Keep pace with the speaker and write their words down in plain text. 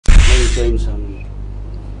James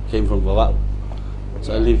came from Havelu.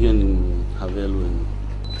 So I live here in Havelu.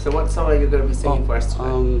 So what song are you going to be singing for us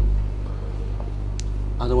tonight?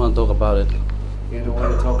 I don't want to talk about it. You don't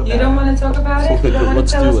want to talk about it? You don't want to talk about it? You don't want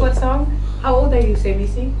to tell us what song? How old are you,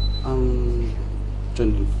 Semisi?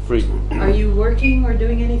 23. Are you working or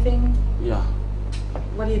doing anything? Yeah.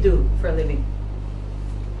 What do you do for a living?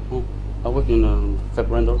 I work in a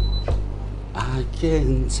fab rental. I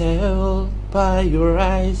can tell by your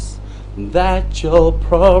eyes that you're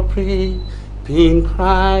probably been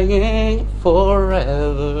crying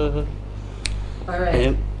forever. Alright,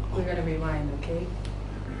 And we're going to rewind, okay?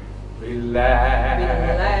 Relax.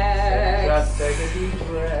 Relax. Just take a deep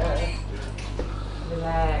breath.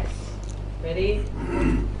 Relax. Ready?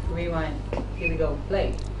 Rewind. Here we go.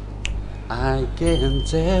 Play. I can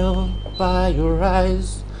tell by your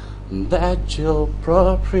eyes that you're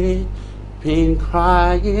probably been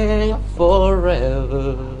crying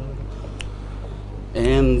forever.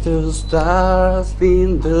 And the stars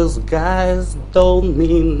in the skies don't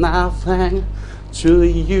mean nothing to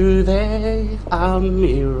you, they are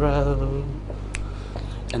mirror.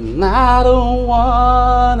 And I don't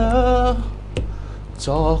wanna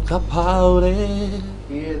talk about it.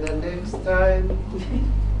 Here the next time.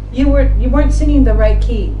 You weren't singing the right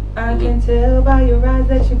key. I can tell by your eyes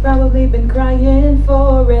that you've probably been crying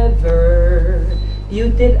forever. You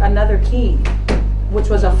did another key, which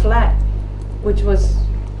was a flat, which was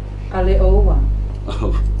a little one.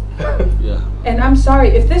 Oh, yeah. And I'm sorry,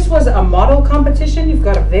 if this was a model competition, you've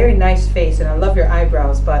got a very nice face and I love your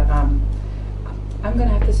eyebrows, but I'm gonna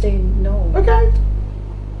have to say no. Okay.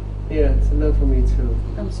 Yeah, it's a no for me too.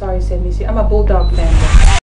 I'm sorry, Semisi. I'm a Bulldog fan.